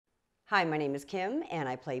Hi, my name is Kim, and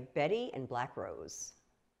I play Betty in Black Rose.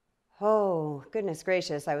 Oh, goodness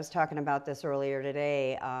gracious, I was talking about this earlier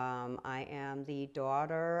today. I am the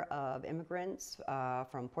daughter of immigrants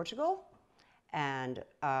from Portugal, and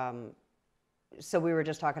so we were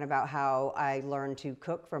just talking about how I learned to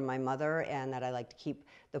cook from my mother and that I like to keep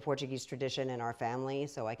the Portuguese tradition in our family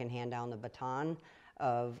so I can hand down the baton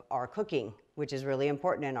of our cooking, which is really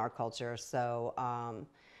important in our culture. So I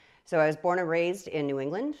was born and raised in New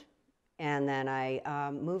England, and then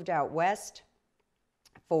I moved out west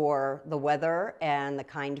for the weather and the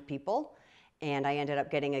kind people, and I ended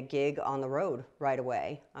up getting a gig on the road right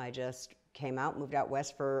away. I just came out, moved out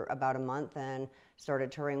west for about a month, and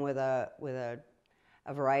started touring with a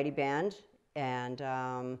variety band. And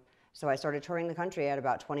so I started touring the country at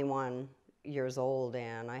about 21 years old,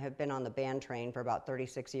 and I have been on the band train for about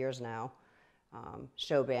 36 years now.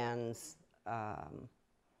 Show bands,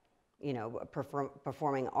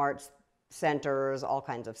 performing arts centers, all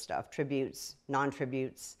kinds of stuff, tributes,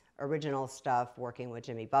 non-tributes, original stuff, working with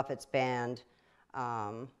Jimmy Buffett's band.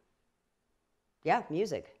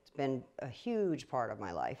 Music. It's been a huge part of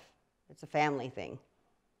my life. It's a family thing.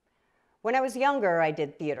 When I was younger, I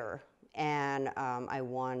did theater, and I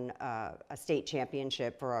won a state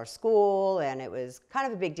championship for our school, and it was kind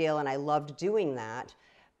of a big deal, and I loved doing that,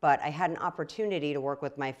 but I had an opportunity to work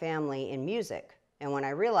with my family in music. And when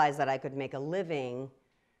I realized that I could make a living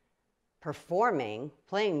performing,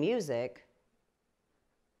 playing music,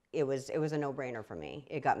 it was a no-brainer for me.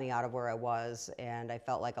 It got me out of where I was, and I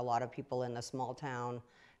felt like a lot of people in the small town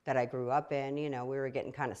that I grew up in, we were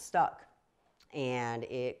getting kind of stuck, and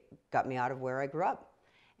it got me out of where I grew up.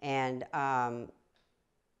 And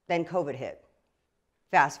then COVID hit.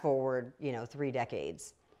 Fast forward, 3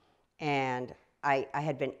 decades, and I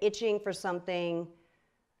had been itching for something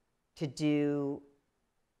to do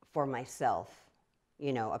for myself,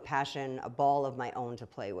 a passion, a ball of my own to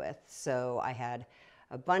play with. So I had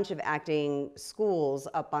a bunch of acting schools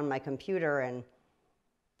up on my computer and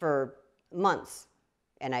for months,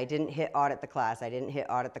 and I didn't hit audit the class. I didn't hit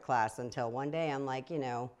audit the class until one day I'm like,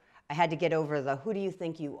 I had to get over the who do you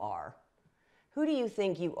think you are? Who do you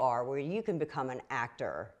think you are where you can become an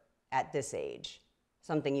actor at this age?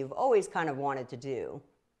 Something you've always kind of wanted to do,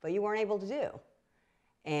 but you weren't able to do.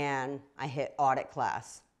 And I hit audit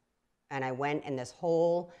class. And I went, and this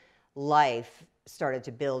whole life started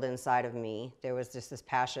to build inside of me. There was just this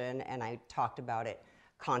passion, and I talked about it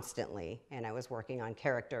constantly. And I was working on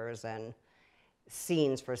characters and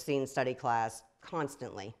scenes for scene study class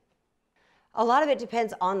constantly. A lot of it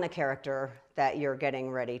depends on the character that you're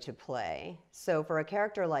getting ready to play. So for a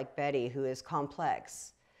character like Betty, who is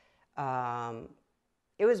complex,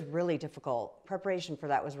 it was really difficult. Preparation for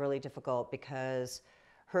that was really difficult because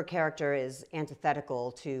her character is antithetical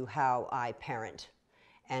to how I parent.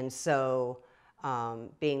 And so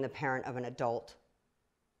being the parent of an adult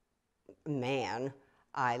man,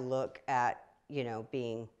 I look at,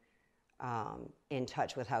 being in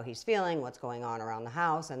touch with how he's feeling, what's going on around the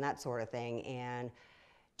house, and that sort of thing. And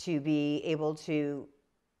to be able to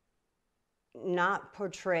not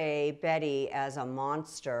portray Betty as a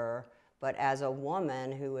monster, but as a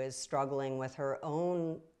woman who is struggling with her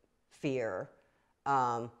own fear,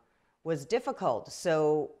 was difficult.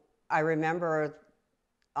 So I remember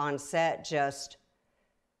on set just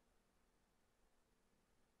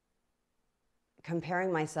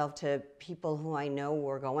comparing myself to people who I know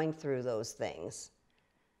were going through those things.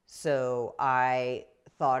 So I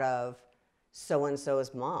thought of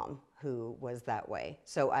so-and-so's mom who was that way.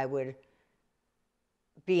 So I would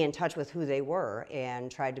be in touch with who they were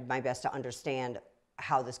and tried my best to understand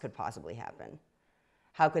how this could possibly happen.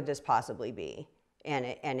 How could this possibly be? And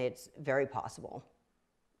it's very possible.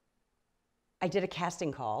 I did a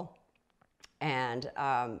casting call, and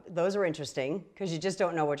those are interesting because you just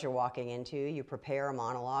don't know what you're walking into. You prepare a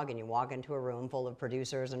monologue and you walk into a room full of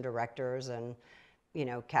producers and directors and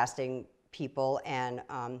casting people, and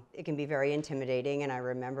it can be very intimidating. And I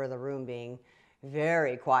remember the room being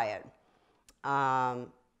very quiet.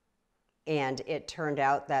 And it turned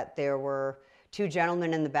out that there were 2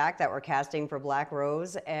 gentlemen in the back that were casting for Black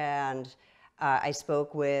Rose, and I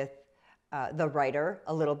spoke with the writer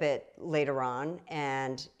a little bit later on,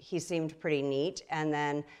 and he seemed pretty neat. And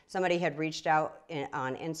then somebody had reached out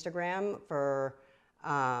on Instagram for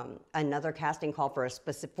another casting call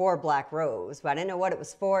for Black Rose, but I didn't know what it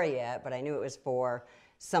was for yet, but I knew it was for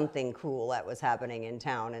something cool that was happening in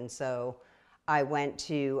town. And so I went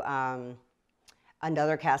to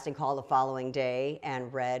another casting call the following day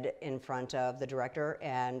and read in front of the director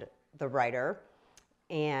and the writer,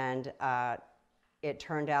 and it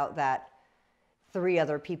turned out that 3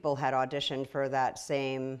 other people had auditioned for that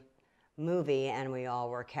same movie, and we all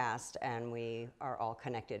were cast, and we are all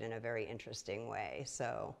connected in a very interesting way.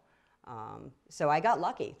 So, so I got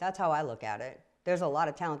lucky. That's how I look at it. There's a lot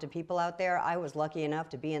of talented people out there. I was lucky enough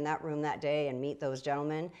to be in that room that day and meet those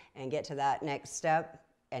gentlemen and get to that next step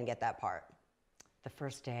and get that part. The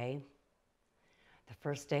first day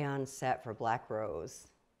on set for Black Rose,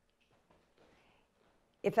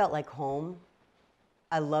 it felt like home.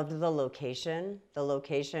 I loved the location. The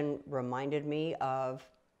location reminded me of,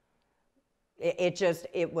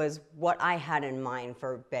 it was what I had in mind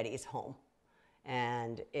for Betty's home.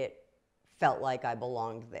 And it felt like I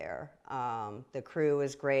belonged there. The crew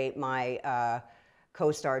was great. My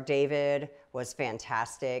co-star David was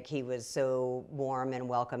fantastic. He was so warm and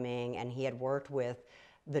welcoming, and he had worked with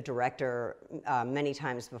the director many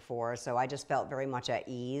times before, so I just felt very much at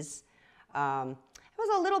ease. I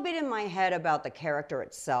was a little bit in my head about the character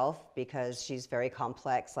itself because she's very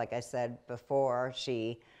complex. Like I said before,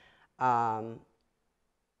 she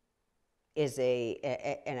is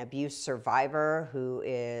an abuse survivor who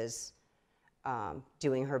is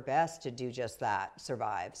doing her best to do just that,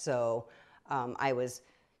 survive. So I was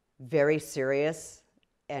very serious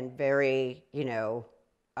and very,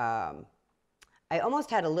 I almost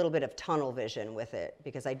had a little bit of tunnel vision with it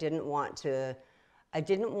because I didn't want to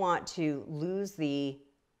lose the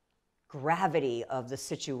gravity of the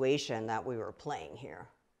situation that we were playing here.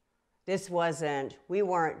 This wasn't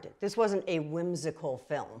a whimsical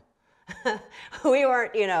film. We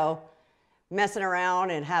weren't, messing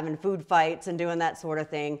around and having food fights and doing that sort of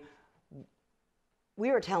thing.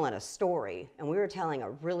 We were telling a story, and we were telling a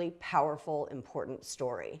really powerful, important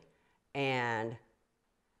story. And,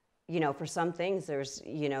 for some things, there's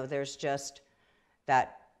just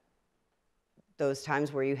those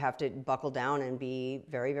times where you have to buckle down and be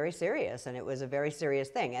very, very serious, and it was a very serious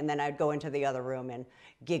thing. And then I'd go into the other room and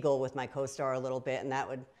giggle with my co-star a little bit, and that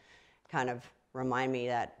would kind of remind me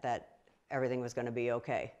that everything was going to be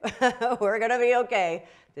okay. We're going to be okay.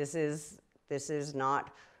 This is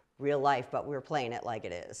not real life, but we're playing it like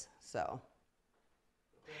it is. So,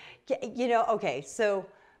 okay. So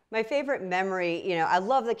my favorite memory, I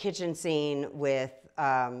love the kitchen scene with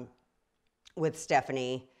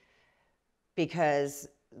Stephanie, because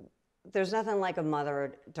there's nothing like a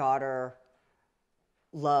mother-daughter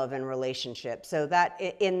love and relationship. So that,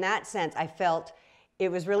 in that sense, I felt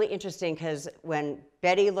it was really interesting because when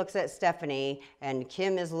Betty looks at Stephanie and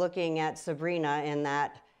Kim is looking at Sabrina in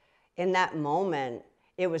that moment,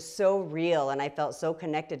 it was so real, and I felt so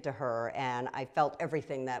connected to her, and I felt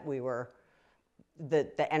everything that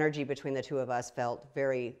the energy between the two of us felt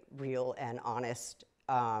very real and honest.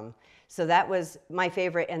 So that was my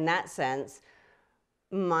favorite in that sense.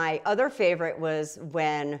 My other favorite was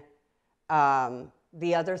when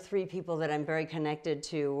the other three people that I'm very connected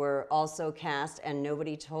to were also cast, and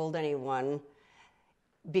nobody told anyone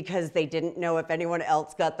because they didn't know if anyone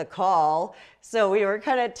else got the call. So we were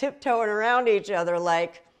kind of tiptoeing around each other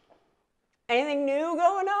like, anything new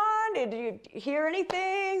going on? Did you hear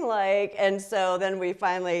anything? And so then we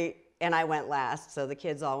finally, and I went last, so the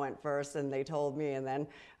kids all went first, and they told me, and then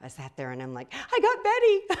I sat there and I'm like, I got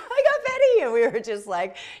Betty, and we were just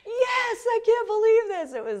like, yes, I can't believe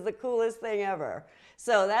this. It was the coolest thing ever.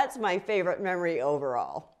 So that's my favorite memory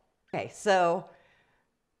overall. Okay, so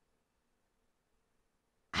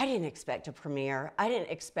I didn't expect a premiere. I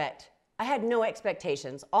had no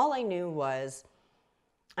expectations. All I knew was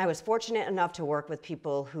I was fortunate enough to work with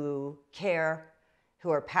people who care, who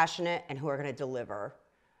are passionate, and who are going to deliver.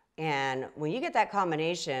 And when you get that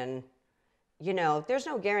combination, there's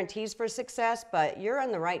no guarantees for success, but you're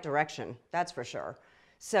in the right direction, that's for sure.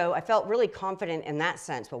 So I felt really confident in that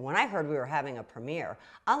sense, but when I heard we were having a premiere,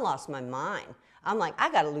 I lost my mind. I'm like,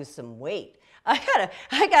 I gotta lose some weight. I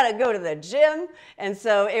gotta go to the gym. And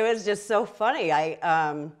so it was just so funny.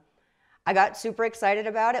 I got super excited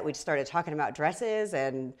about it. We started talking about dresses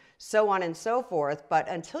and so on and so forth, but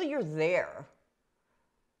until you're there,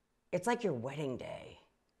 it's like your wedding day.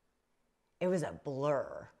 It was a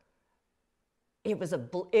blur. It was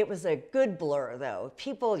a good blur, though.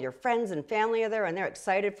 People, your friends and family are there, and they're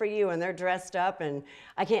excited for you, and they're dressed up, and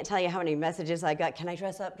I can't tell you how many messages I got, can I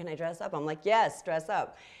dress up, can I dress up? I'm like, yes, dress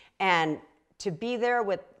up. And to be there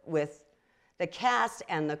with the cast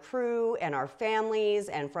and the crew and our families,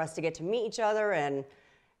 and for us to get to meet each other, and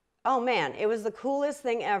oh man, it was the coolest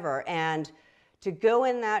thing ever. And to go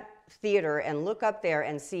in that theater and look up there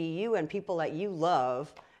and see you and people that you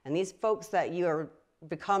love, and these folks that you are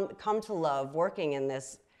come to love working in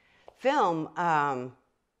this film,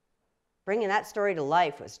 bringing that story to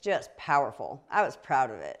life was just powerful. I was proud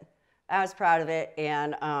of it.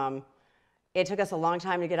 And It took us a long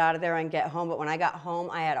time to get out of there and get home, but when I got home,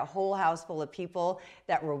 I had a whole house full of people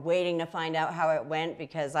that were waiting to find out how it went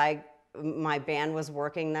because my band was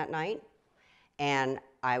working that night, and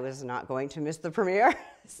I was not going to miss the premiere.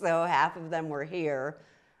 So half of them were here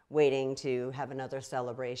waiting to have another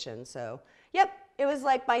celebration. So, yep, it was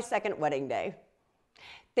like my second wedding day.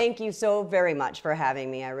 Thank you so very much for having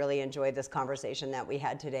me. I really enjoyed this conversation that we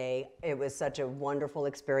had today. It was such a wonderful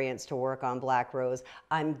experience to work on Black Rose.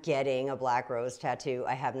 I'm getting a Black Rose tattoo.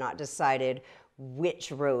 I have not decided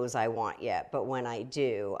which rose I want yet, but when I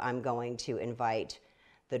do, I'm going to invite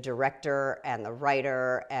the director and the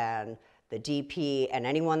writer and the DP and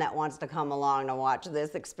anyone that wants to come along to watch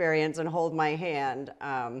this experience and hold my hand.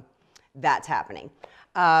 That's happening.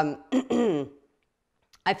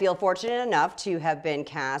 I feel fortunate enough to have been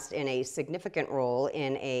cast in a significant role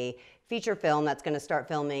in a feature film that's going to start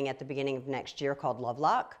filming at the beginning of next year called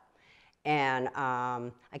Lovelock. And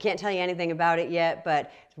I can't tell you anything about it yet,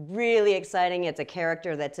 but it's really exciting. It's a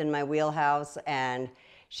character that's in my wheelhouse, and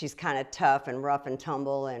she's kind of tough and rough and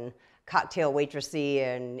tumble and cocktail waitressy,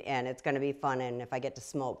 and it's going to be fun. And if I get to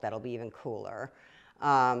smoke, that'll be even cooler.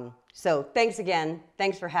 So thanks again.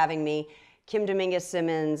 Thanks for having me. Kim Dominguez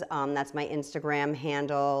Simmons, that's my Instagram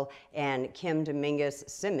handle, and Kim Dominguez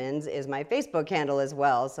Simmons is my Facebook handle as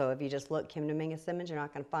well. So if you just look Kim Dominguez Simmons, you're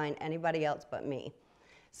not going to find anybody else but me.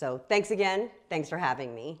 So thanks again. Thanks for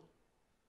having me.